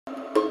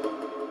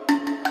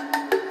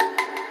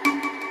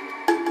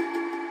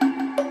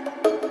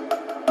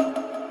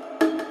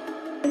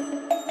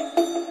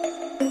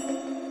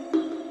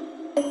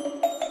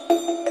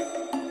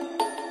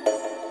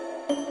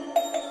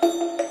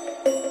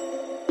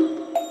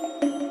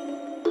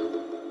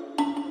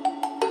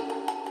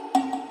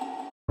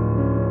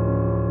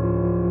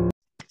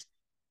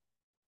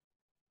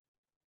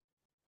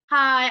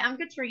I'm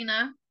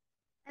Katrina,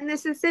 And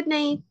this is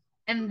Sydney.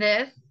 and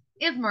this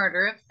is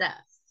Murder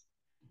Obsessed.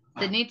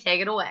 Sydney,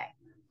 take it away.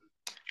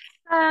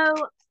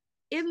 So,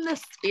 in the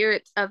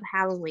spirit of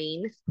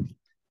Halloween,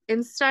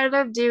 instead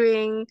of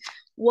doing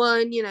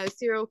one,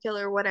 serial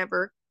killer,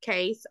 whatever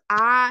case,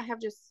 I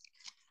have just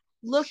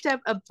looked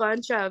up a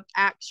bunch of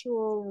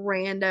actual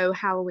rando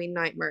Halloween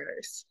night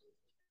murders.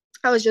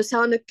 I was just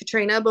telling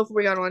Katrina before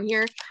we got on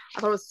here, I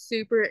thought it was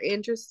super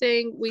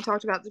interesting. We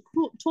talked about the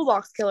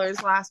toolbox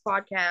killers last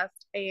podcast,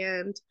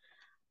 and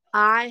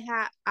I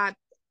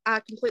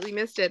completely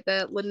missed it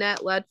that Lynette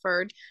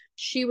Ledford,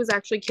 she was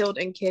actually killed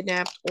and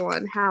kidnapped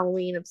on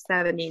Halloween of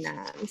 79.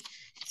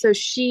 So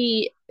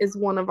she is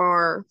one of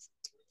our,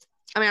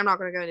 I'm not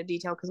going to go into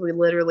detail because we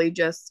literally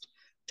just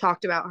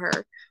talked about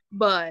her,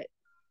 but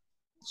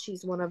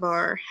she's one of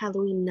our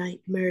Halloween night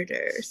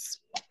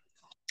murders.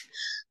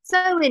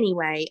 So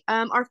anyway,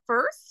 our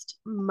first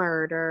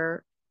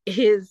murder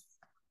is,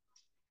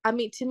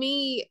 to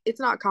me, it's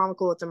not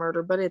comical, it's a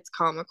murder, but it's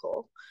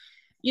comical.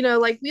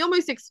 Like we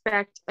almost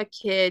expect a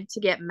kid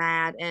to get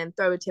mad and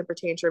throw a temper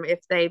tantrum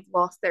if they've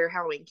lost their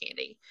Halloween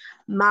candy.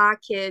 My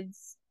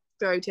kids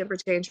throw temper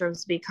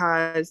tantrums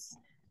because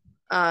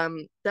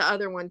the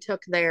other one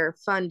took their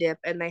fun dip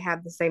and they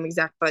have the same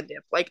exact fun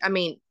dip.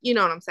 You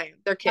know what I'm saying?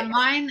 They're kids. And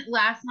mine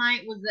last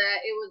night was that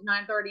it was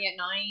 9:30 at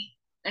night,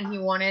 and he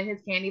wanted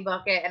his candy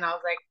bucket, and I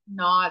was like,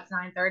 "No, it's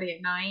 9:30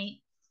 at night."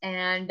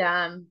 And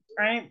I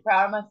ain't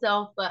proud of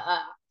myself, but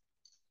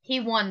he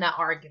won that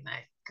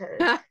argument because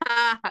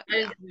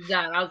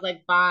Yeah. I was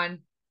like,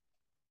 "Fine."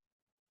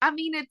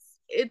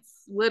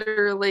 It's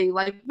literally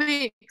like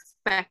we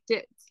expect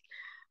it.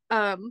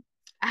 Um,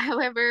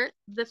 However,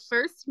 the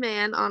first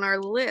man on our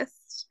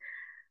list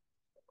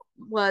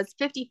was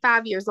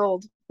 55 years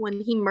old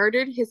when he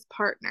murdered his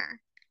partner.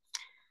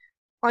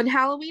 On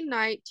Halloween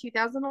night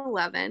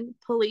 2011,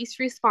 police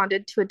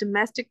responded to a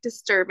domestic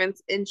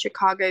disturbance in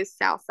Chicago's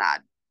South Side,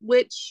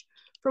 which,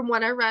 from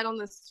what I read on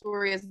the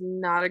story, is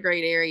not a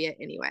great area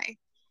anyway.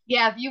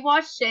 Yeah, if you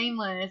watch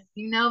Shameless,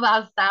 you know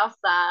about South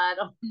Side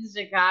in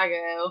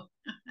Chicago.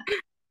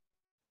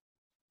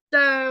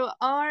 So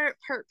our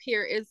perp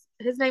here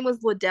his name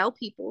was Liddell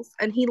Peoples,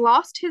 and he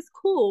lost his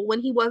cool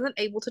when he wasn't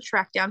able to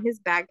track down his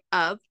bag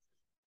of,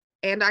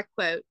 and I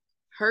quote,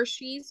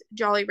 Hershey's,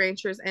 Jolly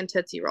Ranchers, and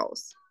Tootsie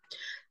Rolls.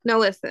 Now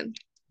listen,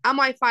 I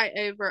might fight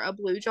over a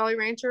blue Jolly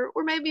Rancher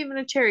or maybe even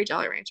a cherry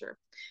Jolly Rancher.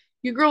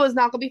 Your girl is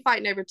not gonna be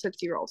fighting over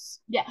Tootsie Rolls.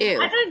 Yeah, Ew.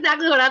 that's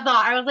exactly what I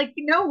thought. I was like,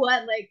 you know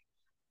what? Like,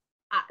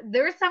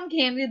 there's some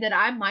candy that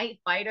I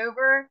might fight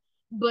over,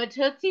 but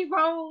Tootsie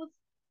Rolls,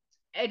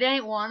 it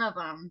ain't one of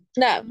them.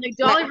 No, Like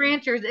no. Jolly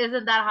Ranchers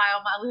isn't that high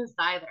on my list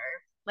either.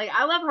 Like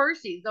I love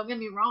Hershey's, don't get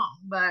me wrong,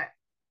 but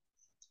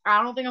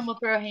I don't think I'm gonna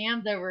throw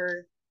hands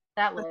over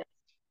that list.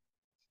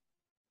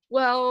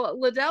 Well,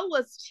 Liddell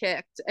was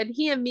checked, and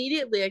he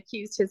immediately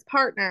accused his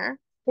partner,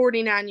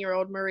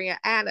 49-year-old Maria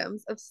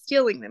Adams, of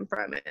stealing them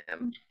from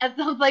him. That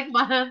sounds like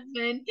my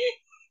husband.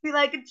 Be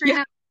like,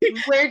 Katrina,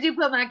 where'd you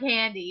put my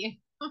candy?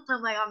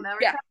 I'm like, I'll never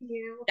tell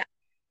you. Yeah.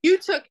 You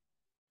took,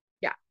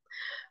 yeah.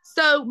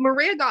 So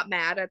Maria got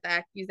mad at the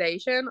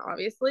accusation,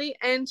 obviously,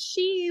 and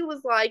she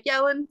was like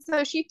yelling.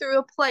 So she threw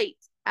a plate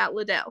at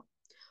Liddell.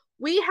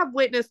 We have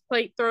witnessed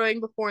plate throwing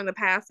before in the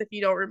past. If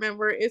you don't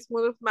remember, it's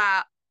one of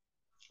my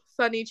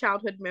funny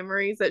childhood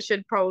memories that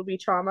should probably be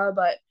trauma.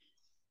 But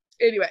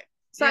anyway,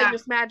 so yeah. I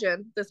just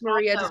imagine this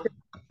Maria just,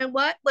 and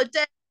what?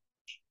 Liddell.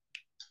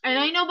 And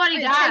ain't nobody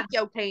died. Take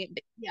your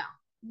candy. Yeah.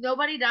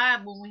 Nobody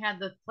died when we had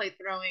the plate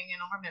throwing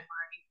in our memory.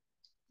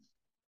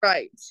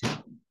 Right.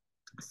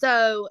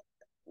 So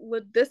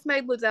this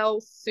made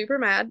Liddell super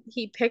mad.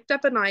 He picked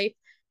up a knife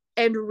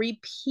and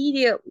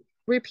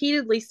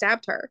repeatedly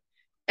stabbed her.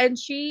 And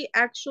she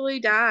actually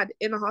died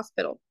in the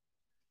hospital.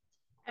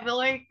 I feel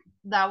like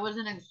that was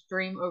an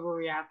extreme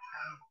overreaction.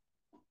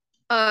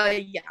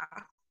 Yeah.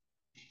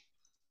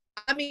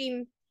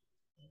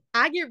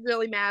 I get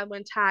really mad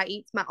when Ty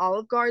eats my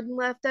Olive Garden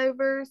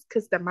leftovers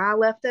because they're my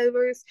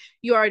leftovers.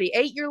 You already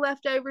ate your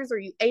leftovers or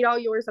you ate all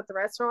yours at the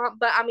restaurant.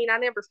 But I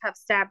never have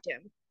stabbed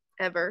him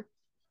ever.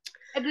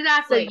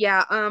 Exactly. So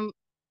yeah,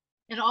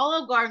 and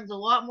Olive Garden's a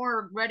lot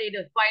more ready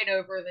to fight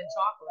over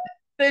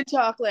than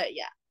chocolate,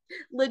 yeah.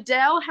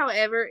 Liddell,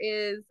 however,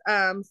 is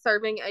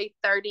serving a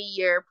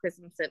 30-year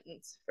prison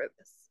sentence for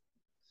this.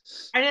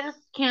 I just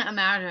can't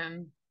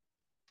imagine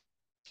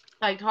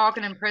like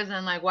talking in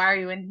prison, like, why are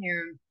you in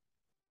here?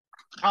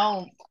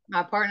 Oh,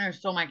 my partner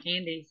stole my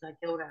candy, so I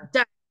killed her.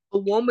 A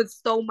woman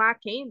stole my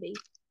candy.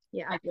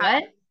 Yeah. Like,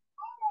 what?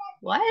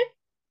 What?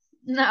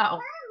 No.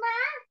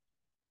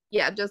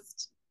 Yeah,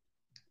 just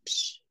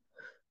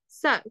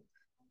so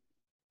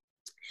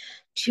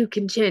to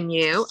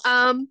continue.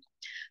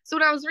 So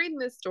when I was reading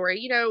this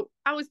story,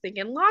 I was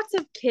thinking lots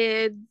of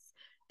kids,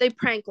 they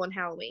prank on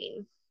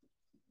Halloween.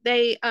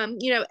 They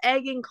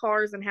egging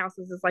cars and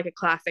houses is like a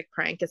classic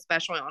prank,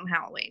 especially on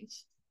Halloween.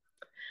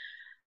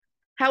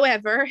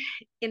 However,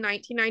 in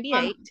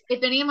 1998,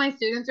 if any of my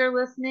students are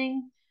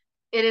listening,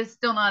 it is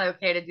still not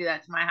okay to do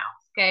that to my house.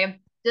 Okay,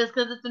 just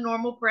because it's a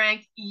normal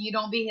prank, you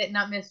don't be hitting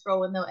up Miss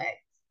Roll with no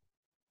eggs.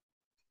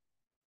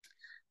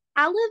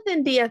 I live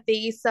in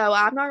DFE, so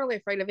I'm not really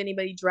afraid of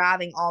anybody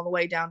driving all the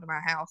way down to my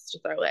house to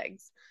throw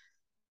eggs.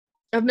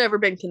 I've never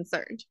been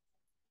concerned.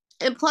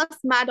 And plus,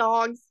 my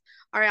dogs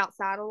are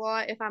outside a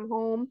lot if I'm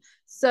home.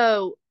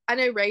 So I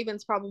know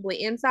Raven's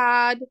probably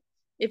inside.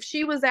 If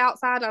she was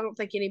outside, I don't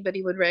think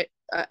anybody would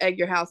egg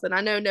your house. And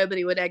I know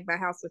nobody would egg my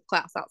house with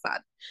Klaus outside.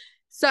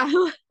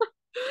 So,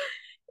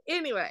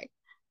 anyway,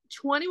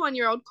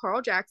 21-year-old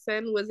Carl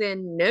Jackson was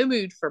in no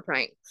mood for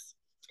pranks.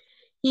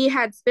 He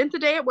had spent the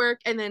day at work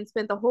and then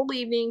spent the whole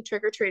evening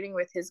trick or treating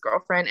with his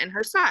girlfriend and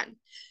her son.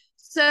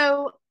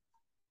 So,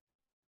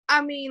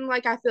 I mean,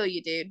 like, I feel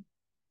you, dude.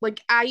 Like,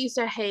 I used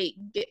to hate,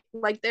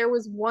 like, there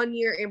was one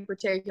year in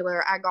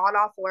particular, I got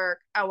off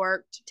work, I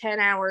worked 10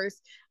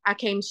 hours, I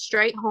came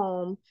straight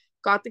home,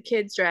 got the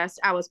kids dressed,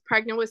 I was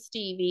pregnant with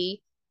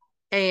Stevie,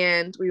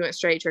 and we went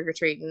straight trick or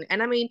treating.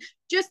 And I mean,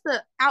 just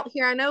the out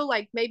here, I know,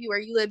 like, maybe where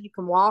you live, you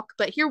can walk,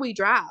 but here we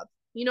drive,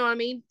 you know what I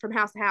mean? From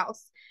house to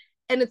house.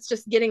 And it's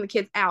just getting the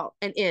kids out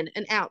and in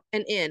and out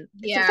and in.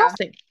 It's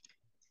exhausting.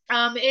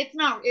 It's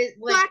not,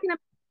 like,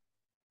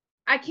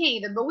 I can't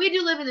either, but we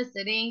do live in the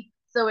city,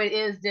 so it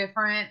is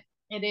different.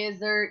 It is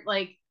there,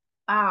 like,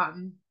 I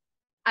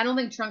don't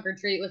think trunk or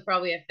treat was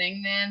probably a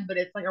thing then, but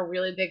it's like a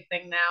really big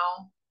thing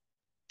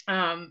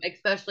now.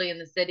 Especially in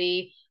the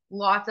city.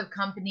 Lots of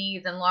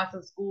companies and lots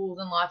of schools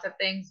and lots of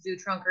things do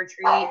trunk or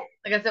treat.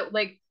 Like I said,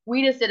 like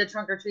we just did a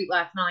trunk or treat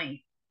last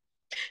night.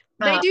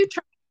 They do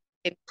try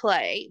and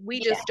play. We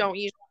just don't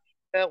usually,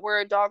 but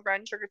we're dog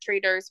run trick or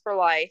treaters for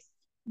life.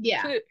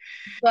 Yeah.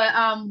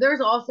 But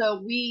there's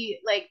also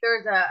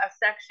there's a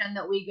section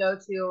that we go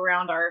to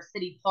around our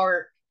city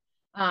park.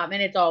 And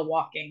it's all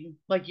walking.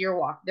 Like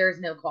there's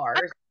no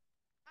cars.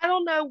 I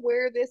don't know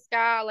where this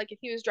guy, like if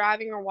he was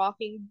driving or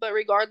walking, but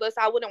regardless,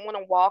 I wouldn't want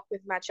to walk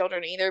with my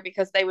children either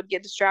because they would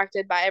get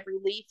distracted by every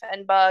leaf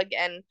and bug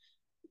and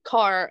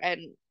car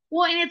and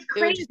well, and it's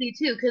crazy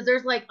too because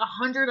there's like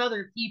 100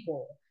 other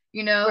people,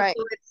 you know, right.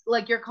 So it's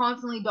like you're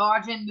constantly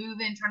dodging,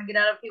 moving, trying to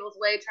get out of people's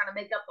way, trying to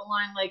make up the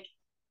line. Like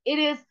it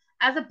is,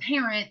 as a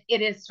parent,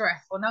 it is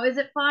stressful. Now, is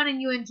it fun and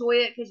you enjoy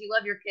it because you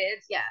love your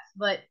kids? Yes,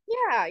 but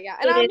yeah,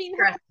 and I mean,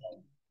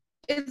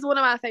 it's one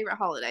of my favorite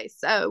holidays,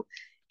 so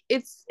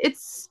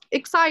it's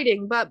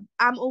exciting, but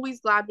I'm always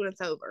glad when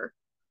it's over.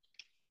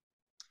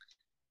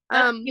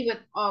 With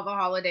all the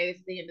holidays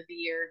at the end of the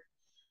year.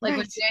 Like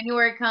when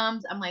January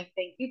comes, I'm like,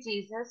 thank you,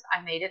 Jesus.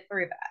 I made it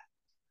through that.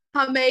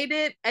 I made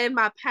it and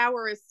my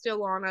power is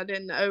still on. I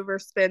didn't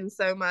overspend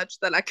so much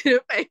that I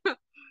couldn't pay.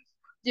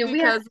 Dude, we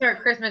have to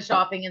start Christmas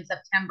shopping in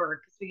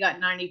September because we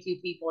got 92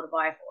 people to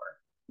buy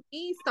for.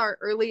 We start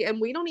early and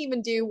we don't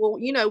even do, well,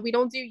 you know, we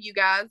don't do you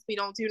guys. We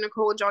don't do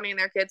Nicole and Johnny and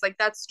their kids. Like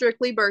that's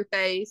strictly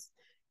birthdays.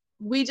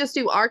 We just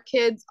do our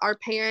kids, our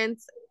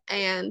parents,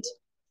 and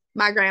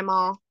my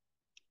grandma,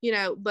 you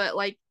know, but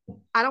like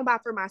I don't buy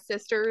for my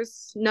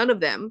sisters, none of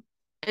them.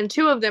 And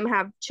 2 of them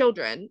have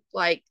children.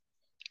 Like,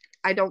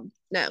 I don't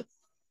know.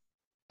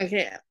 I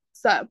can't.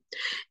 So,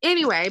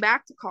 anyway,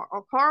 back to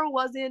Carl. Carl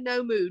was in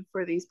no mood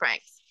for these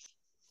pranks.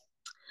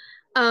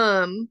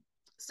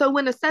 So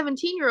when a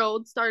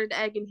 17-year-old started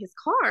egging his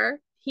car,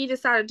 he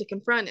decided to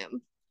confront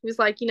him. He was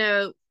like, you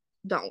know,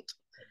 don't.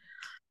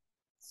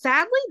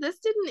 Sadly, this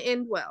didn't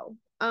end well.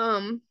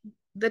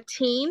 The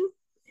teen,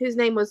 whose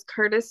name was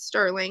Curtis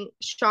Sterling,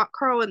 shot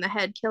Carl in the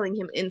head, killing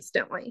him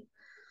instantly.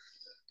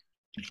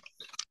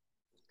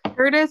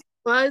 Curtis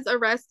was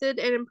arrested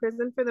and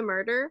imprisoned for the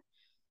murder.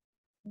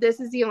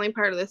 This is the only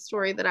part of this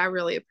story that I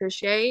really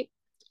appreciate.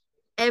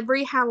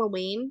 Every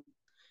Halloween,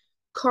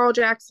 Carl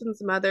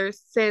Jackson's mother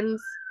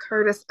sends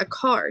Curtis a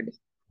card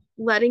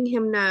letting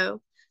him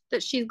know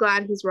that she's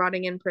glad he's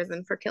rotting in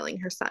prison for killing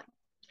her son.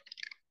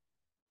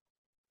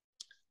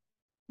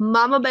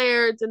 Mama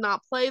Bear did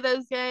not play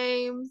those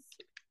games,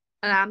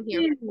 and I'm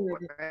here for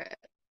it.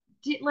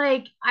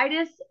 Like, I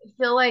just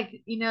feel like,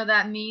 you know,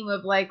 that meme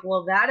of like,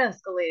 well, that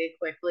escalated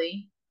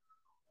quickly.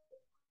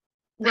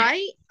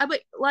 Right?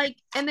 But like,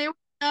 and there was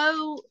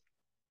no.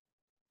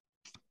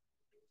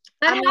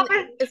 That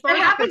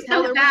happened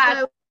so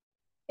fast.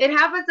 It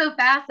happened so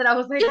fast that I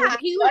was like, yeah,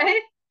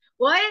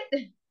 what?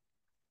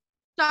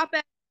 Stop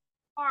at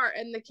the car,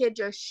 and the kid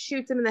just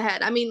shoots him in the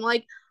head. I mean,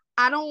 like,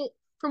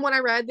 from what I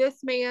read, this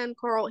man,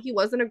 Carl, he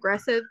wasn't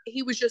aggressive.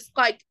 He was just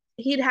like,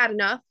 he'd had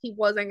enough. He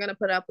wasn't going to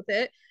put up with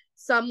it.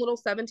 Some little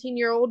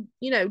 17-year-old,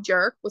 you know,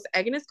 jerk was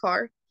egging his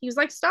car. He was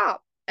like,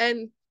 stop.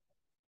 And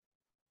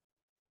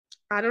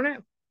I don't know.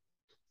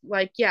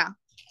 Like, yeah,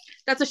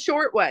 that's a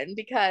short one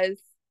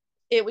because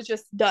it was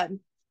just done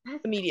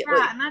immediately.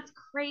 Yeah, and that's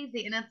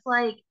crazy. And it's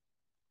like,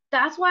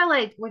 that's why,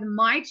 like, with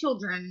my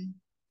children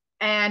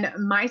and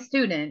my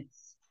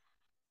students,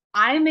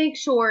 I make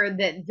sure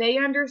that they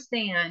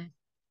understand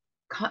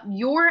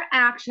your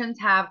actions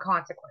have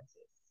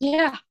consequences.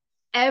 Yeah.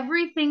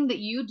 Everything that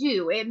you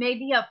do, it may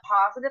be a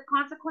positive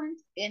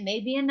consequence, it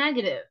may be a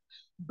negative,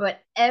 but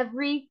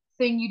everything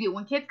you do,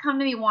 when kids come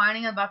to me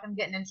whining about them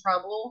getting in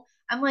trouble,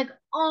 I'm like,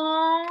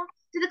 oh,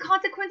 do the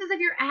consequences of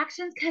your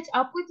actions catch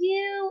up with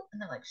you? And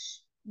they're like,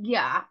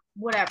 yeah,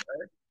 whatever.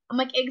 I'm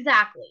like,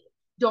 exactly.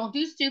 Don't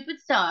do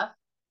stupid stuff.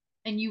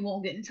 and you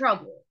won't get in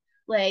trouble.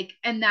 Like,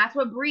 and that's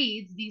what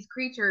breeds these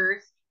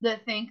creatures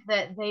that think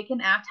that they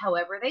can act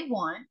however they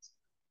want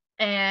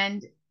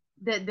and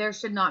that there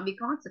should not be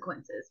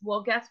consequences.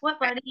 Well, guess what,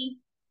 buddy?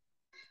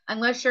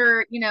 Unless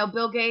you're,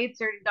 Bill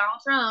Gates or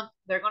Donald Trump,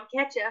 they're going to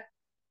catch you.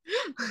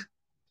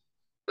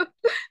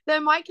 They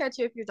might catch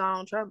you if you're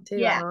Donald Trump too.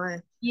 Yeah. I don't know.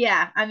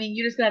 Yeah. I mean,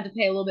 you're just going to have to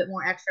pay a little bit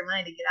more extra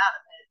money to get out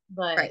of it.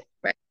 But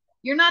right.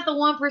 You're not the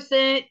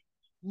 1%.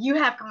 You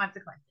have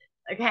consequences.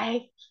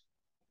 Okay.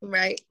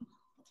 Right.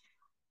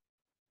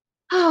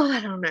 Oh, I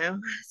don't know.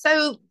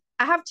 So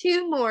I have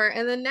two more,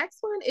 and the next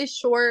one is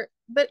short,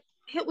 but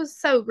it was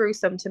so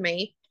gruesome to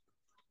me.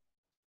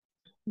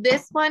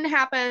 This one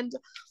happened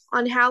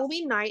on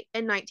Halloween night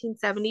in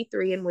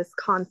 1973 in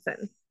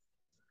Wisconsin.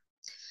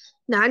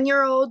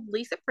 9-year-old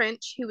Lisa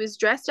French, who was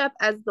dressed up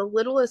as the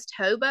littlest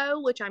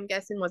hobo, which I'm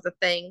guessing was a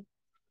thing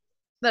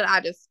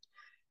that it's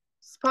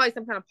probably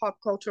some kind of pop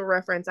culture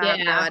reference. I have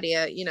no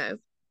idea,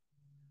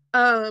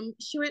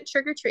 she went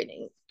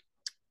trick-or-treating.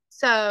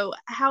 So,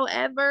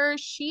 however,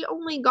 she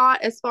only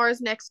got as far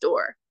as next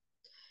door.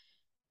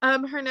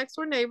 Her next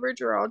door neighbor,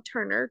 Gerald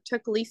Turner,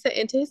 took Lisa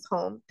into his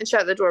home and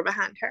shut the door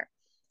behind her.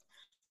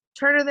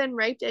 Turner then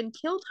raped and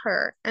killed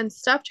her and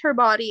stuffed her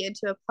body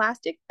into a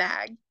plastic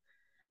bag,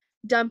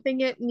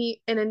 dumping it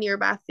in a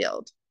nearby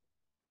field.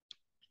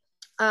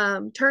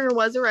 Turner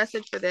was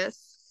arrested for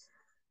this,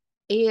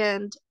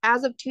 and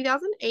as of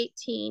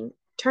 2018,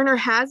 Turner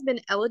has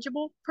been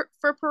eligible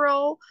for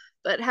parole,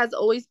 but has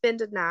always been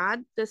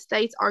denied. The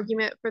state's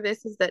argument for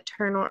this is that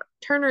Turner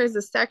is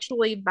a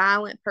sexually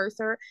violent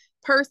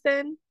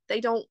person.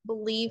 They don't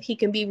believe he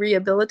can be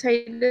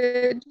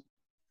rehabilitated,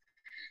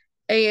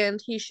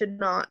 and he should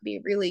not be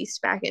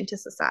released back into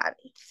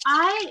society.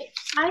 I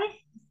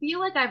feel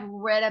like I've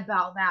read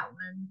about that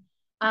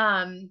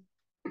one.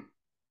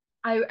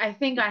 I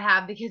think I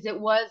have, because it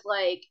was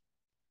like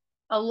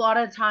a lot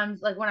of times,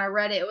 like when I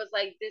read it was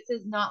like, this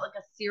is not like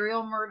a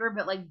serial murder,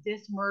 but like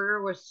this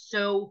murder was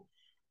so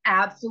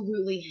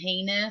absolutely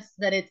heinous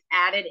that it's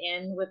added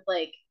in with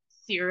like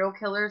serial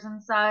killers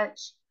and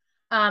such.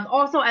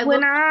 Also, I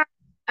looked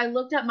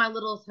up My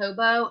Littlest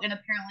Hobo, and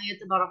apparently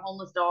it's about a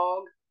homeless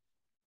dog.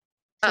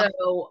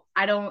 So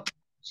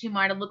she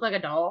might have looked like a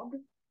dog.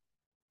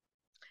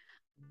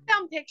 I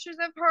found pictures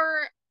of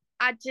her.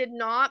 I did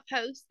not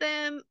post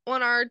them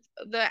on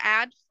the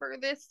ad for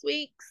this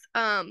week's.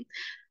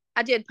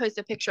 I did post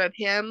a picture of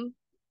him.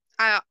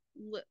 I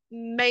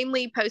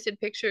mainly posted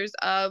pictures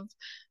of,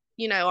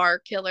 our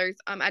killers.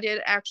 I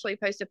did actually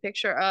post a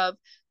picture of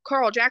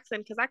Carl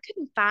Jackson because I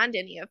couldn't find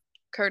any of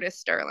Curtis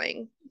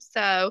Sterling.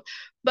 So,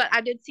 but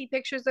I did see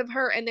pictures of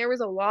her, and there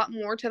was a lot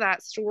more to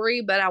that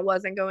story, but I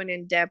wasn't going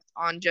in depth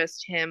on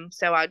just him.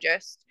 So it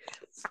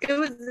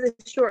was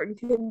a short and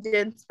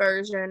condensed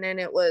version, and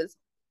it was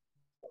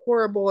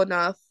horrible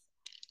enough.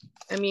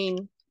 I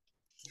mean,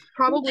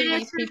 probably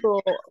these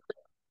people.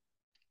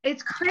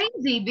 It's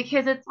crazy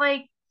because it's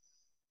like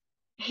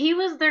he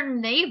was their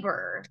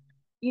neighbor,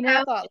 and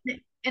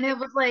it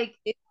was like,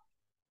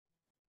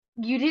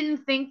 you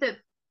didn't think that.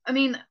 I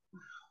mean,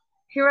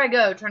 here I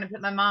go trying to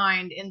put my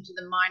mind into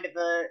the mind of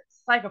a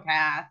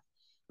psychopath,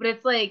 but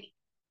it's like,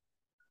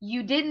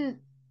 you didn't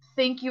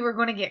think you were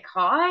going to get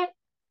caught.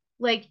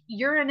 Like,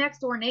 you're a next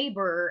door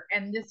neighbor,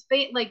 and this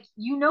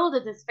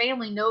that this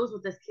family knows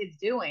what this kid's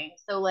doing.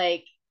 So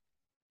like,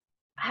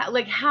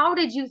 how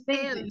did you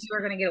think that you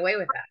were going to get away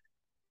with that?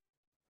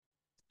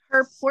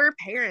 Her poor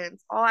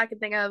parents, all I could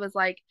think of was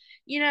like,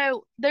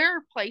 there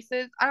are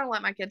places I don't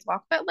let my kids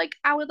walk, but like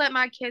I would let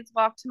my kids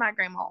walk to my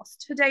grandma's,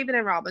 to David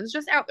and Robin's,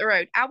 just out the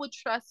road. I would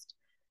trust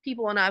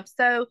people enough.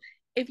 So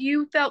if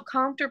you felt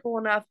comfortable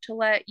enough to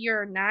let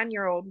your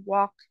 9-year-old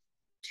walk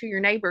to your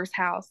neighbor's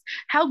house,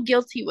 how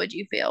guilty would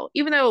you feel,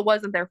 even though it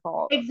wasn't their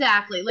fault?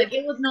 Exactly. Like,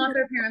 it was not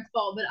their parents'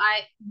 fault, but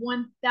I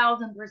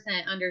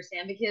 1000%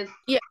 understand, because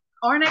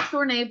our next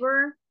door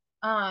neighbor,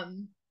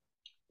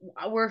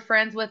 we're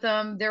friends with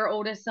them. Their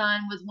oldest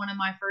son was one of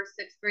my first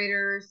 6th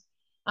graders.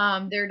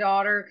 Their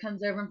daughter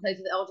comes over and plays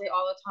with LJ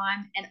all the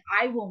time, and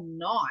I will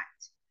not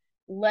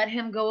let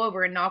him go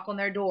over and knock on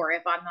their door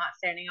if I'm not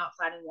standing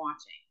outside and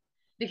watching,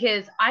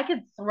 because I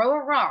could throw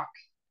a rock,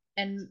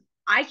 and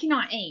I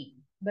cannot aim,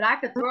 but I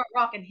could throw a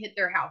rock and hit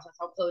their house. That's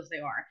how close they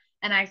are.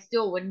 And I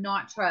still would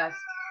not trust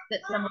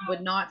that someone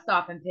would not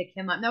stop and pick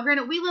him up. Now,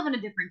 granted, we live in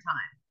a different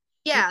time.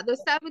 Yeah, the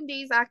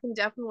 70s, I can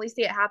definitely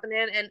see it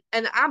happening,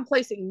 and I'm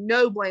placing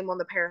no blame on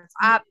the parents.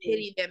 I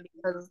pity them,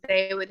 because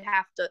they would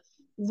have to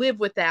live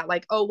with that.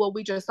 Like, oh, well,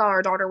 we just saw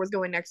our daughter was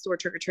going next door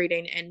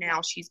trick-or-treating, and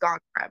now she's gone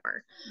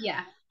forever.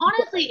 Yeah.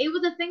 Honestly, it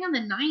was a thing in the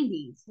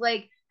 90s.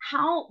 Like,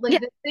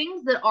 the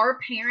things that our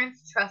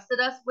parents trusted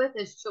us with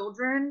as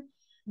children,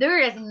 there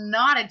is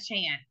not a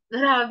chance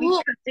that I would be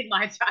trusting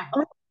my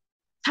child.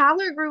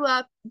 Tyler grew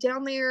up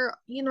down there,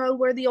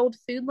 where the old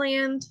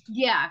Foodland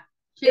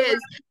is.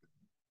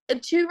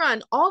 To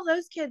run, all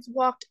those kids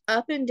walked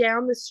up and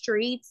down the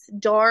streets,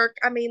 dark.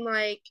 I mean,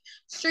 like,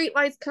 street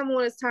lights come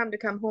when it's time to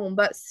come home,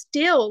 but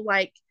still,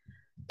 like,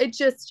 it's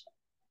just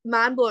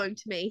mind-blowing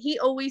to me. He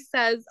always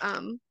says,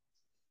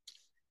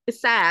 It's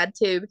sad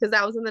too because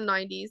that was in the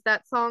 90s.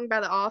 That song by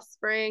The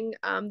Offspring,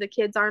 The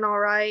Kids Aren't All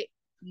Right.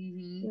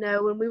 Mm-hmm. You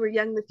know, when we were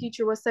young, the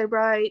future was so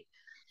bright.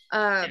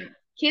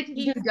 Kids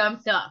do dumb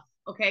stuff.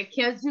 Okay,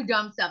 kids do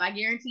dumb stuff. I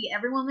guarantee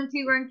every one of the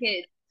 2 grown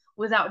kids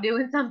was out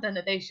doing something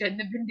that they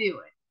shouldn't have been doing.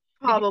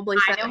 Probably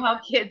I know how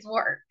kids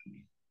work.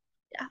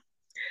 Yeah.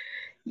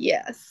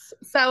 Yes.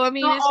 So I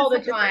mean, not it's all the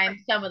just time.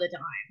 Some of the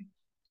time.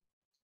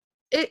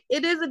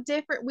 It is a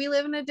different. We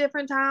live in a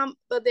different time.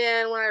 But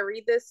then when I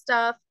read this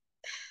stuff,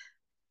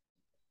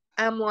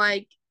 I'm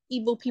like,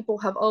 evil people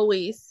have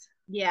always.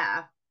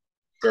 Yeah.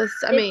 Just,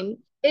 I mean,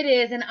 it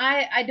is, and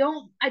I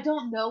don't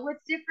know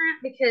what's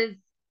different because,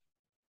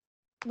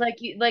 like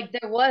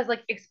there was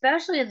like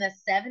especially in the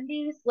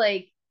 70s,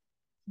 like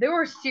there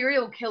were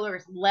serial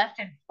killers left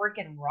and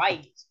freaking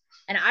right,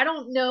 and I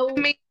don't know I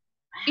mean,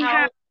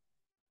 how.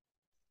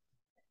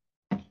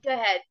 Go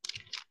ahead.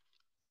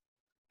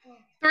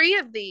 3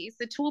 of these: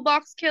 the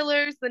toolbox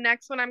killers, the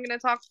next one I'm going to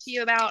talk to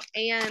you about,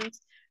 and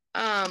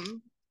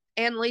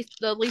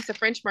the Lisa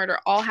French murder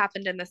all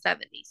happened in the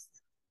 70s.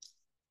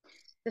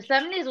 The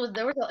 70s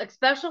there was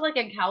especially like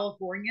in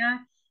California.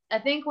 I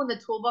think when the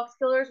toolbox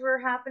killers were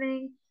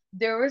happening,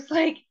 there was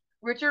like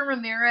Richard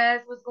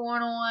Ramirez was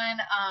going on,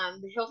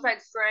 the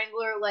Hillside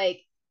Strangler.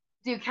 Like,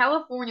 dude,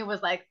 California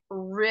was like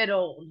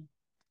riddled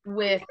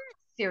with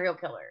serial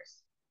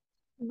killers.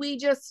 We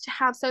just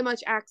have so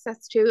much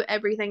access to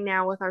everything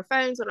now with our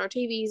phones and our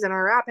TVs and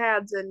our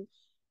iPads, and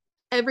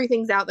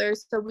everything's out there,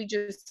 so we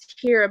just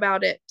hear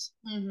about it.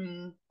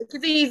 Mm-hmm. It's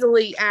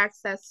easily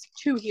access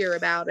to hear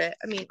about it.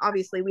 I mean,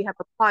 obviously we have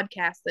a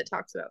podcast that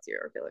talks about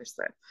serial killers,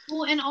 so.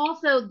 Well, and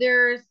also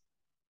there's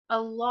a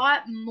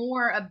lot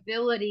more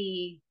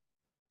ability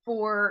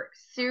for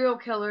serial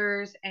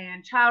killers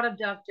and child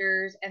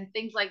abductors and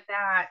things like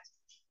that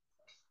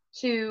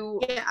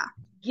to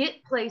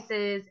get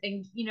places,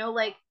 and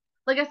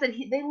like I said,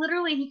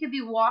 he could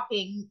be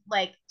walking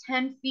like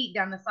 10 feet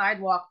down the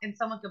sidewalk and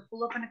someone could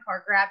pull up in a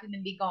car, grab him,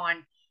 and be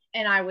gone,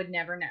 and I would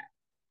never know.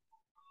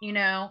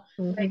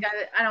 Mm-hmm. Like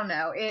I don't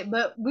know it,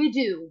 but we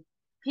do.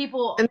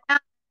 People, and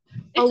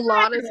a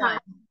lot of times,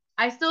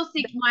 I still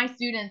see my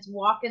students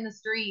walk in the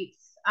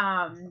streets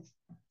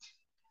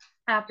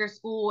after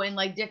school in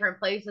like different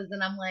places,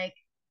 and I'm like,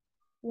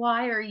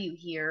 why are you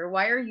here?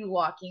 Why are you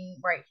walking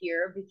right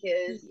here?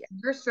 Because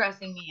you're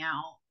stressing me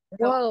out.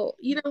 Well,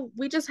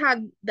 we just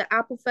had the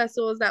Apple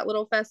Festival, is that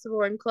little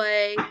festival in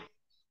Clay,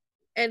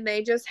 and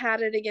they just had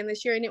it again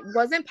this year, and it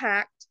wasn't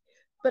packed,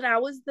 but I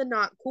was the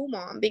not cool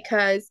mom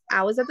because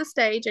I was at the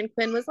stage and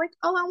Quinn was like,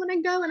 oh, I want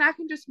to go and I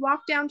can just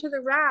walk down to the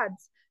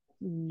rides.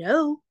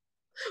 No.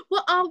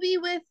 Well, I'll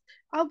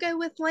go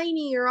with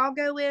Lainey, or I'll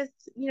go with,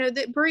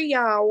 the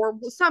Bria or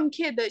some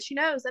kid that she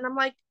knows. And I'm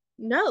like,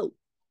 no.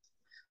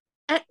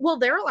 And, well,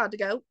 they're allowed to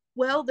go.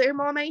 Well, their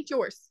mom ain't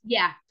yours.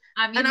 Yeah.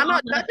 And I'm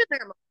not judging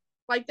their mom.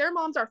 Like, their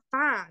moms are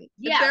fine.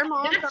 Yeah. Their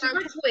moms that's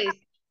your choice.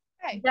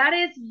 Okay. That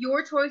is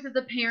your choice as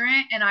a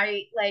parent. And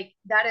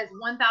that is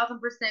 1000%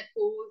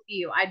 cool with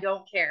you. I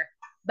don't care.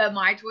 But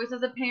my choice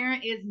as a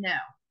parent is no.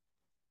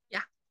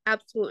 Yeah,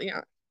 absolutely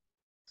not.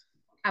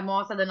 I'm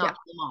also the not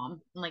cool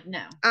mom. I'm like,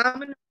 no.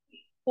 I'm a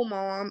cool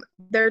mom.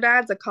 Their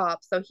dad's a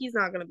cop, so he's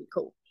not going to be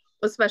cool,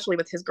 especially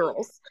with his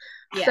girls.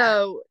 Yeah.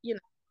 So,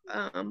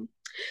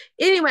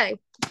 anyway,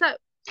 so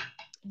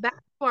back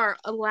to our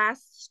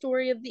last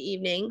story of the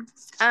evening.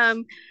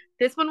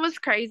 This one was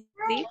crazy.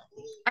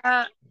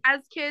 As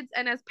kids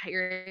and as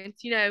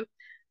parents,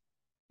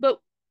 but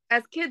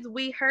as kids,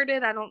 we heard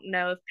it. I don't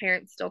know if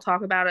parents still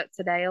talk about it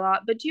today a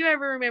lot, but do you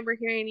ever remember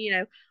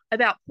hearing,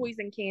 about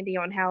poison candy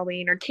on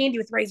Halloween, or candy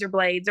with razor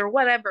blades, or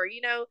whatever,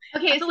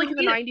 Okay, I feel like in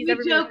the 90s,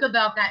 we joke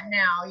about that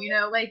now,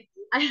 like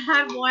I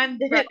had one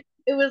that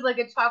it was like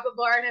a chocolate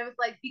bar, and it was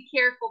like, be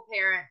careful,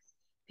 parents.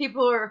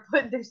 People are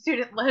putting their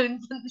student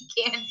loans in the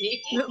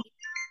candy.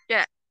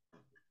 Yeah.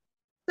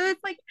 So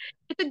it's like,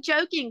 it's a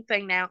joking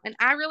thing now, and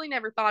I really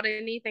never thought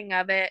anything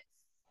of it.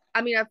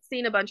 I mean, I've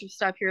seen a bunch of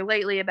stuff here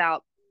lately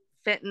about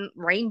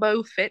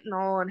rainbow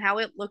fentanyl and how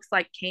it looks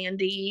like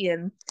candy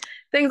and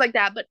things like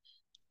that, but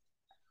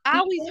the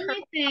only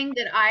thing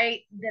that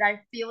I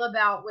feel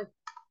about with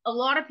a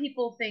lot of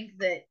people think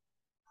that,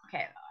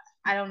 okay,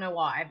 I don't know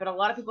why, but a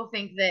lot of people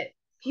think that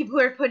people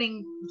are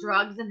putting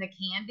drugs in the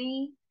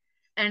candy,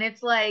 and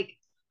it's like,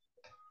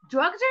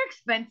 drugs are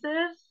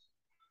expensive.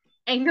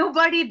 Ain't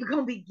nobody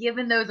gonna be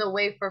giving those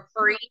away for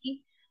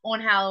free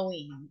on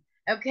Halloween.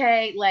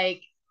 Okay,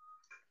 like,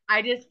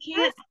 I just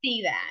can't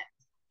see that.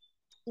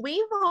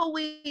 We've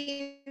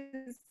always,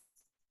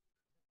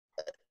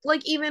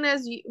 like, even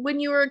when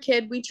you were a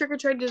kid, we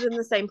trick-or-treated in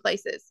the same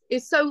places.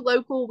 It's so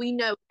local. We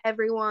know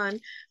everyone.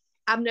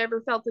 I've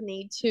never felt the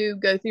need to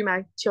go through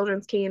my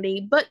children's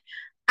candy, but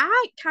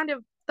I kind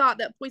of thought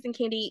that poison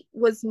candy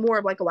was more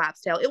of like a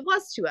wives' tale. It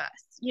was to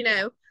us,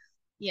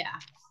 Yeah.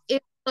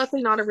 It's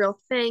luckily not a real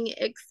thing,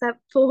 except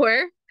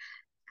for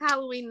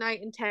Halloween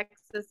night in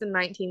Texas in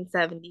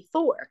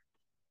 1974.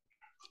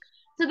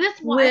 So this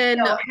one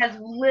has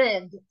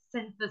lived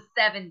since the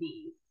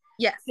 70s.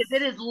 Yes, Because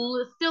it is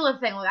still a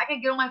thing. Like I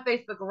could get on my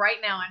Facebook right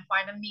now and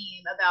find a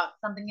meme about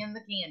something in the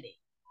candy.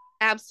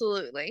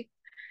 absolutely.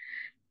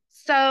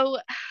 So,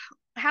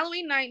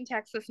 Halloween night in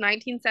Texas,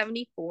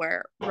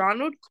 1974,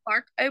 Ronald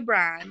Clark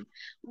O'Brien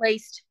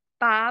laced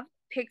 5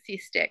 pixie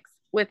sticks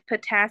with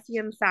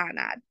potassium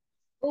cyanide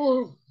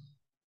Oh,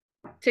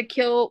 to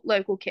kill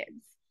local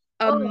kids.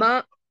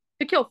 oh,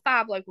 To kill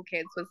 5 local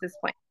kids was his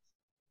plan.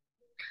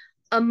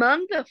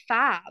 Among the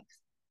 5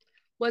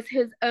 was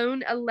his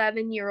own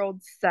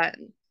 11-year-old son.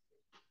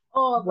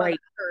 oh, God, that Wait,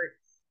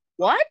 hurts.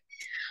 what?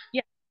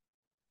 Yeah.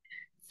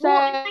 Well,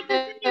 and like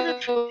the thing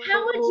is,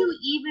 how would So, you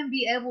even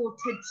be able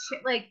to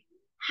like?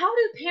 How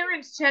do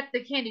parents check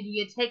the candy? Do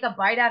you take a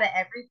bite out of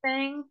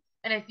everything?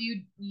 And if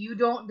you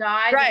don't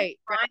die, then right,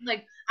 right. fine.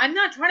 Like I'm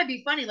not trying to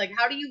be funny. Like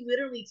how do you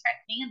literally check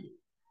candy?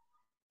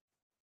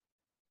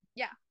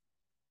 Yeah.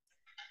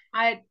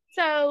 I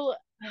So,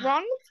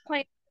 Ronald's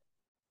plan,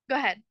 go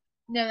ahead.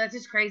 no, that's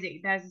just crazy.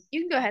 That doesn't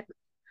You can go ahead.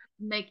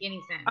 make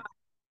any sense.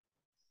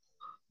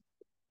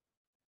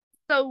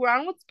 So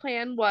Ronald's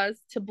plan was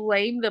to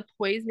blame the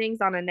poisonings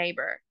on a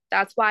neighbor.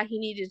 That's why he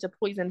needed to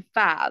poison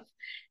 5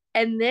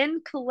 and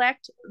then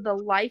collect the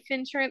life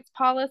insurance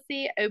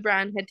policy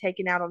O'Brien had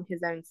taken out on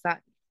his own son.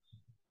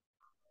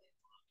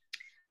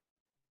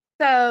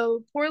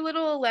 So poor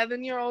little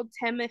 11-year-old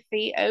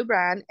Timothy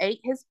O'Brien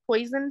ate his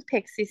poisoned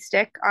pixie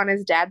stick on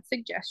his dad's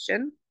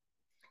suggestion,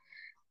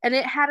 and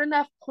it had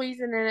enough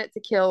poison in it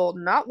to kill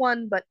not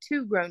 1 but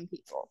 2 grown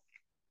people.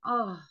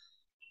 Oh,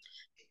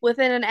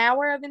 Within an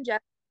hour of ingesting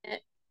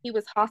it, he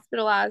was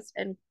hospitalized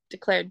and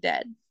declared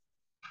dead.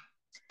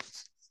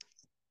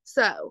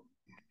 So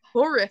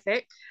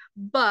horrific,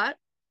 but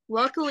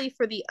luckily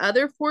for the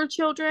other 4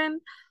 children,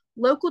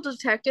 local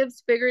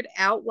detectives figured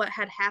out what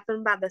had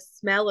happened by the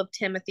smell of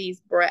Timothy's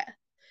breath.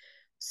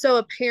 So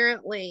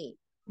apparently,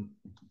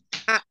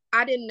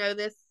 I didn't know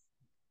this.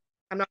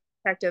 I'm not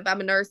a detective,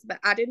 I'm a nurse, but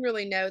I didn't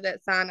really know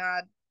that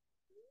cyanide,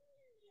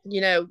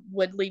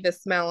 would leave a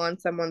smell on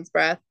someone's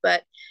breath.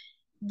 But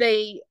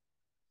they,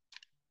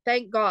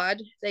 thank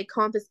God, they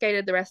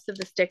confiscated the rest of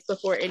the sticks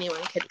before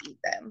anyone could eat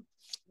them.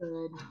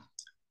 good.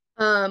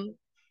 Um,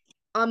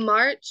 On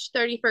March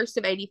 31st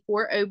of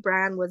 84,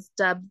 O'Brien was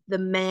dubbed the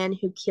man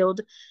who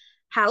killed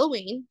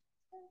Halloween,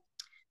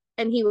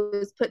 and he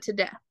was put to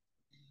death.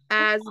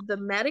 As the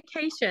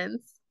medications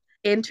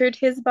entered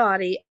his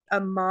body, a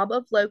mob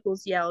of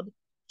locals yelled,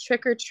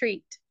 "Trick or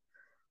treat,"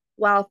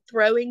 while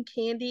throwing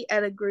candy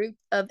at a group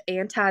of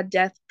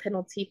anti-death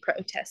penalty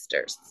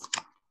protesters.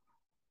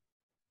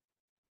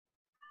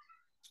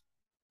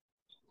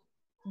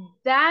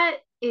 That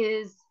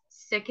is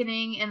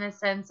sickening in the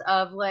sense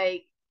of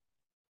like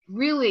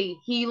really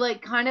he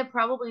like kind of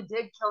probably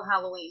did kill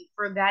Halloween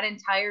for that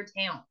entire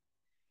town.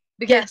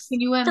 Because Yes. can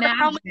you For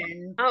how many?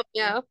 imagine Oh,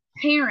 yeah.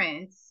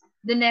 parents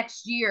the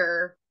next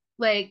year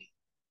like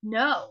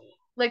no.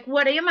 Like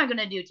what am I going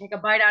to do? Take a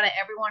bite out of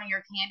every one of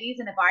your candies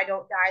and if I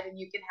don't die then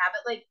you can have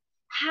it. Like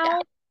Yeah.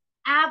 how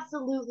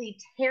absolutely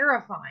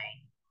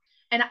terrifying.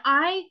 And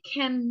I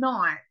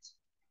cannot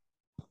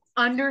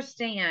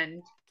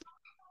understand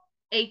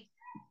a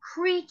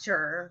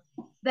creature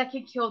that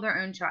could kill their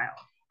own child.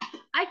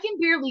 I can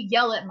barely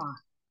yell at mine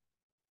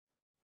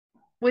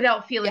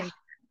without Yeah. feeling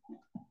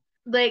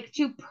like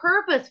to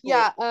purposefully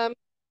Yeah.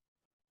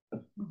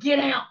 get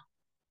out.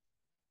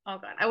 Oh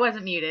god, I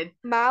wasn't muted.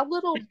 My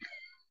little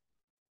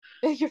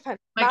you're fine.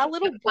 My My kid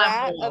little was climbing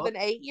brat the of wall. an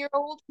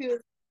 8-year-old who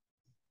is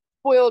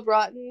spoiled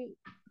rotten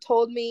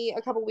told me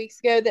a couple weeks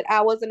ago that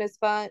I wasn't a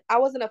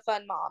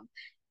fun mom.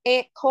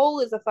 Aunt Cole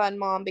is a fun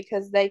mom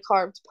because they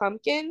carved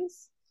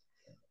pumpkins.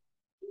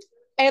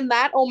 And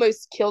that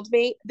almost killed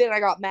me. Then I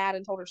got mad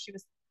and told her she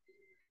was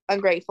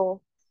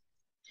ungrateful,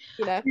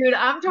 Dude,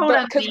 I'm told But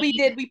I'm because we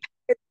mean. painted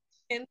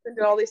pumpkins and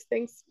did all these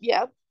things.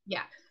 Yeah.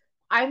 Yeah.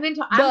 I'm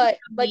But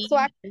like so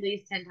mean at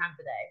least 10 times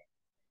a day.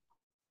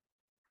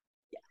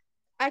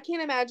 I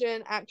can't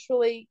imagine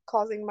actually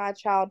causing my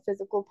child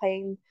physical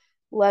pain,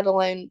 let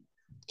alone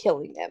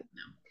killing them.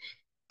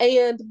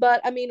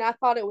 But I mean, I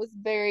thought it was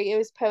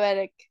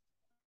poetic.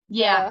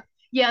 Yeah. The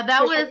Yeah,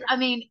 that was, trigger. I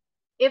mean,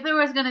 if there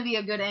was going to be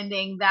a good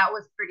ending, that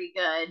was pretty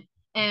good.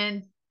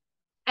 And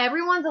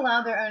everyone's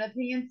allowed their own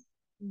opinions.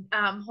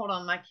 Hold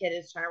on, my kid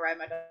is trying to ride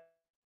my dog.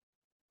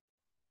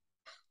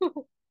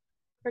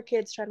 Her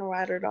kid's trying to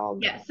ride her dog.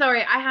 Yeah,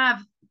 sorry, I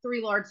have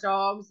 3 large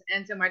dogs,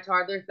 and so my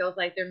toddler feels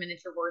like they're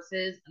miniature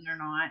horses, and they're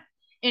not.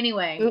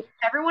 Anyway,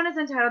 everyone is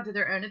entitled to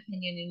their own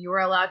opinion, and you are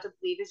allowed to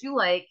believe as you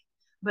like.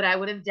 But I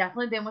would have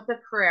definitely been with the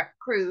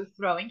crew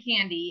throwing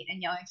candy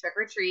and yelling trick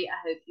or treat.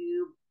 I hope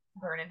you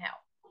burn in hell.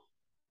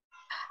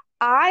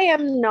 I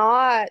am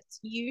not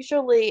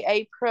usually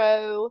a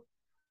pro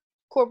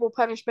corporal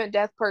punishment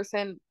death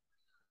person,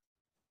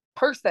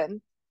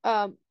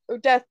 or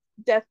death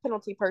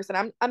penalty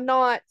person. I'm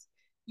not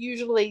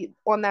usually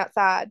on that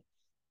side.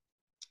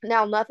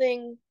 Now,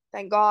 nothing,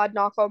 thank God,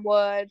 knock on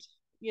wood,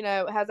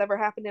 has ever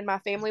happened in my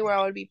family where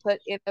I would be put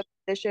in a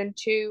position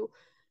to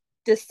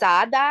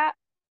decide that.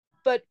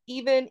 But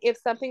even if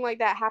something like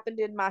that happened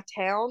in my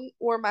town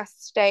or my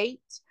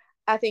state,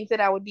 I think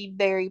that I would be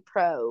very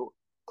pro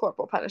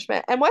corporal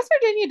punishment. And West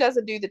Virginia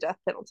doesn't do the death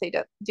penalty,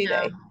 do No,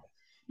 they?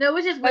 no,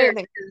 which is I weird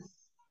don't think.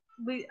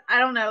 because I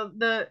don't know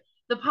the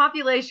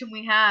population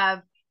we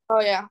have.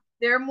 Oh yeah.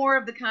 They're more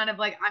of the kind of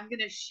like I'm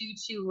gonna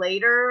shoot you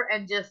later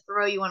and just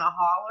throw you in a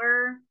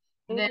holler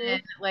than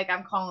Hmm. like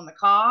I'm calling the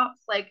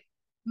cops. Like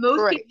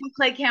most Right. people in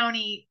Clay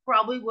County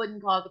probably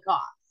wouldn't call the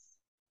cops.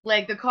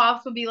 Like the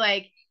cops would be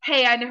like,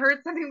 "Hey, I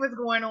heard something was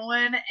going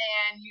on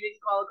and you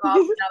didn't call the cops.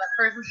 Now that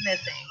person's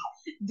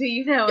missing. Do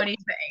you know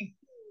anything?"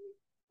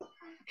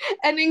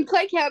 And in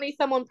Clay County,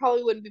 someone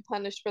probably wouldn't be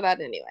punished for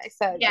that anyway.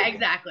 So Yeah,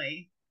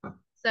 exactly.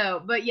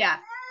 So, but yeah,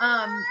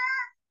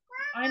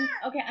 I'm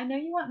okay. I know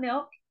you want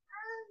milk.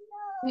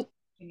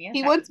 Give me a he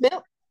second. wants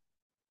milk.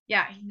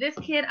 Yeah, this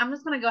kid, I'm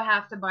just gonna go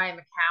have to buy him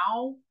a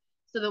cow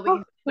so that we Oh.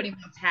 can put him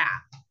on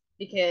tap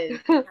because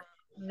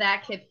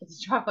that kid puts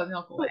chocolate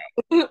milk away.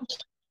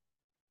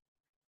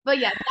 But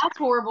yeah, that's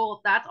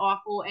horrible. That's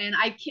awful. And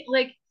I can't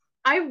like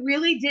I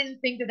really didn't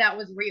think that that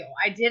was real.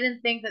 I didn't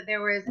think that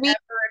there was ever Me, a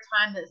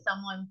time that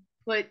someone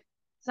put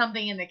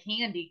something in the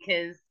candy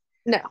because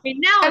no. I mean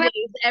And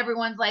nowadays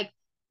everyone's like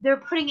they're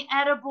putting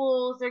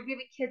edibles, they're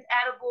giving kids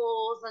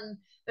edibles, and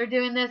they're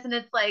doing this, and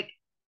it's like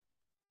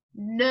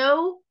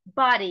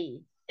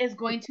nobody is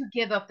going to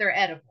give up their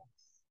edibles.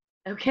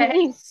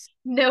 Okay.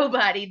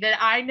 Nobody that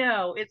I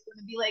know is going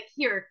to be like,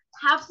 here,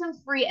 have some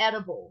free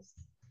edibles.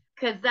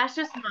 Because that's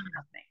just not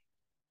happening.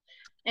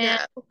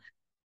 And no.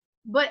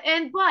 but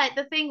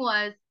the thing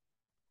was,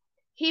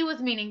 he was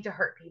meaning to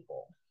hurt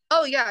people.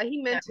 Oh yeah, he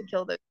Yeah. meant to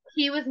kill them.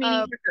 He was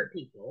meaning to hurt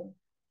people.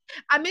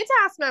 I meant to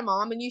ask my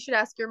mom, and you should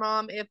ask your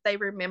mom if they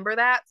remember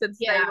that, since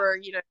they Yeah. were,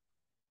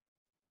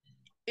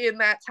 in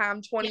that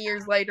time 20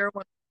 years later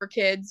when we were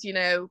kids,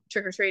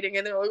 trick or treating,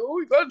 and they're like, "Oh,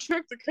 we gotta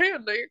check the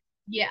candy."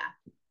 Yeah.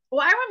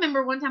 Well, I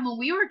remember one time when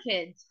we were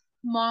kids,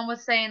 mom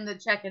was saying the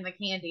check in the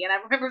candy, and I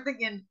remember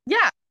thinking,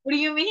 Yeah, what do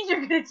you mean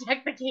you're gonna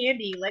check the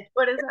candy? Like,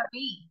 what does that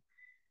mean?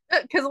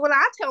 because when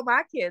I tell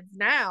my kids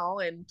now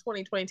in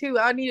 2022,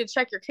 I need to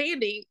check your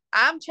candy,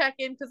 I'm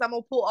checking because I'm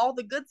gonna pull all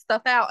the good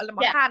stuff out and I'm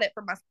gonna hide it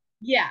from myself.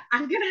 Yeah,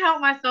 I'm gonna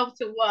help myself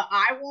to what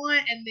I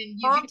want, and then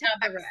you Mom can have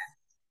the tax. rest.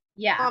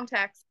 Yeah, Mom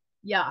tax.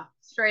 yeah,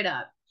 straight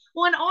up.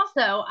 Well, and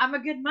also, I'm a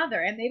good mother,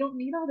 and they don't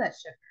need all that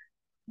sugar.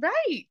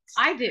 Right.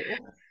 I do.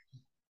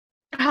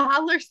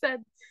 Tyler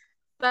said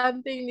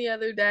something the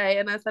other day,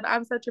 and I said,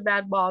 I'm such a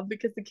bad mom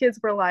because the kids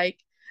were like,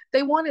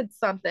 they wanted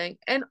something.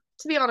 And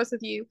to be honest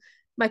with you,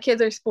 my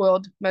kids are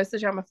spoiled most of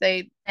the time. If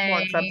they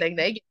want something,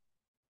 they get.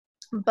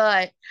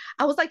 But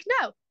I was like,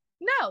 no,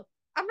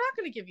 I'm not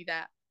going to give you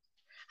that.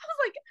 I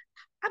was like,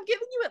 I'm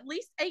giving you at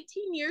least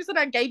 18 years and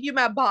I gave you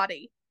my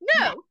body.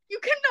 No, you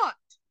cannot.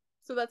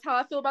 So that's how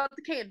I feel about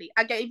the candy.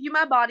 I gave you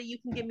my body. You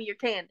can give me your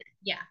candy.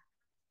 Yeah,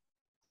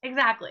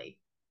 exactly.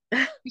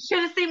 You should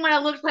have seen what I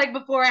looked like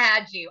before I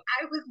had you.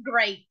 I was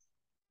great.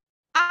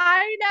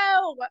 I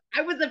know.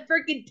 I was a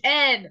freaking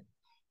 10.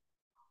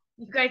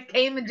 You guys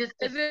came and just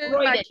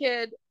destroyed my it.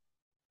 kid,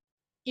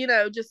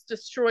 just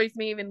destroys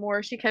me even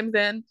more. She comes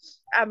in,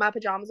 I have my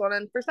pajamas on,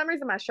 and for some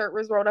reason my shirt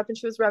was rolled up and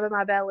she was rubbing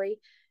my belly.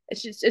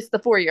 It's the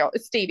 4-year-old.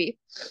 It's Stevie,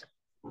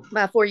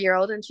 my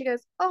 4-year-old, and she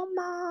goes, "Oh,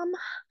 Mom,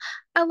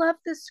 I love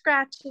the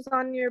scratches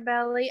on your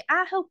belly.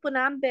 I hope when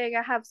I'm big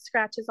I have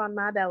scratches on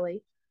my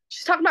belly."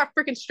 She's talking about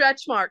freaking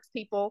stretch marks,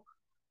 people.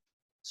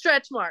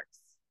 Stretch marks.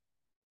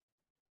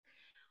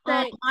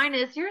 Oh, mine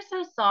is. You're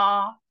so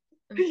soft.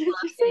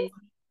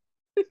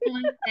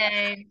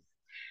 Thanks.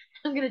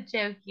 I'm gonna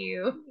choke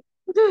you.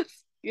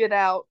 Get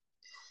out.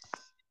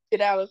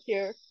 Get out of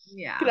here.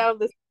 Yeah. Get out of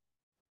this.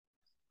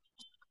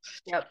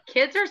 Yep.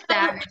 Kids are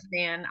savage,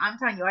 man. I'm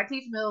telling you, I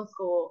teach middle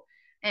school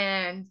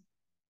and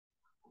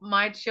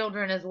my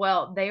children as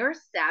well. They are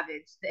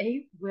savage.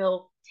 They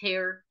will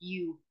tear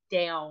you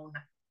down.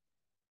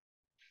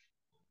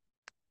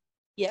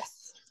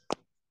 Yes.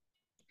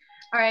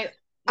 All right.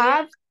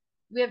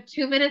 We have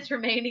 2 minutes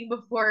remaining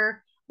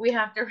before we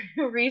have to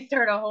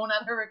restart a whole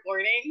nother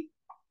recording.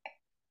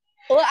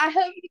 Well, I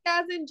hope you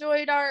guys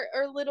enjoyed our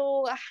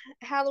little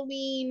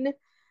Halloween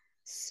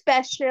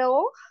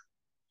special.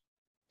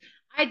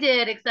 I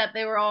did, except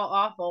they were all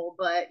awful,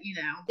 but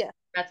yeah,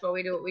 that's why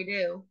we do what we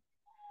do.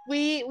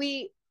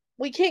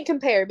 We can't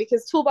compare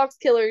because Toolbox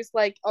Killers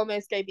like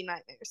almost gave me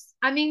nightmares.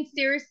 I mean,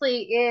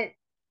 seriously,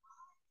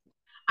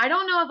 I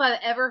don't know if I've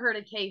ever heard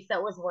a case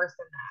that was worse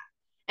than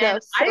that. And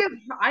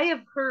I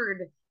have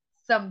heard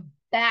some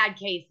bad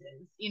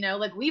cases,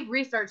 like we've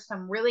researched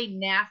some really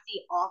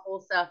nasty,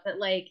 awful stuff that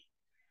like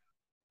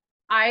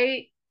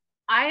I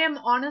am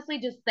honestly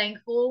just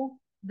thankful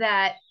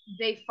that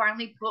they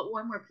finally put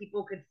one where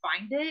people could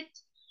find it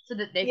so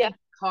that they could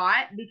be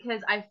caught,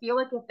 because I feel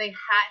like if they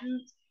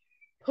hadn't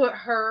put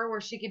her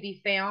where she could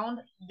be found,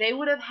 they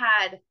would have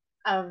had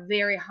a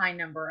very high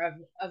number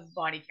of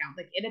body count.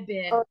 Like it'd have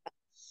been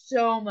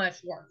so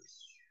much worse.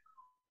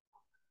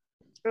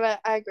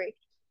 I agree.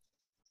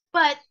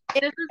 But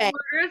this is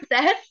Murder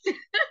Obsessed.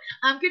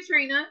 I'm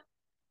Katrina.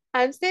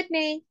 I'm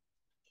Sydney.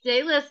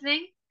 Stay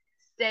listening.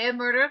 Stay a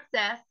murder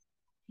obsessed.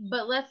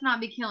 But let's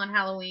not be killing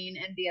Halloween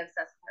and be obsessed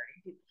with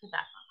hurting people because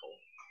that's not cool.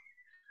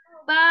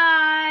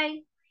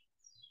 Bye.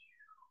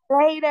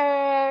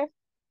 Later.